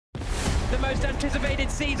most anticipated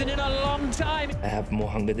season in a long time. I have more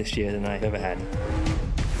hunger this year than I've ever had.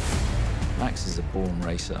 Max is a born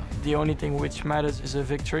racer. The only thing which matters is a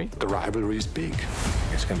victory. The rivalry is big.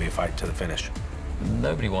 It's going to be a fight to the finish.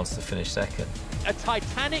 Nobody wants to finish second. A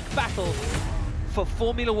titanic battle for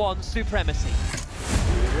Formula One supremacy.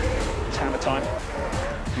 It's hammer time.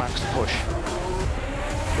 Max push.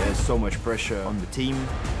 There's so much pressure on the team.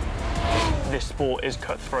 This sport is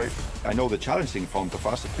cutthroat. I know the challenge in front of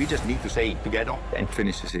us. We just need to stay together and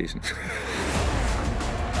finish the season.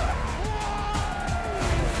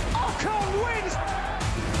 Ocon wins!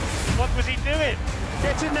 What was he doing?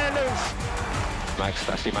 Get in there, Lewis. Max,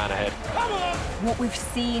 that's the man ahead. Come on! What we've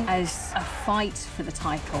seen as a fight for the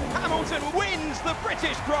title. Hamilton wins the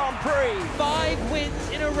British Grand Prix. 5 wins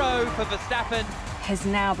in a row for Verstappen. Has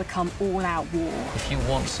now become all-out war. If you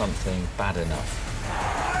want something bad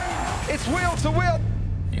enough, It's wheel to wheel.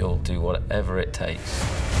 you'll do whatever it takes.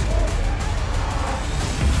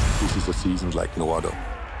 This is a season like no other.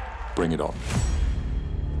 Bring it on.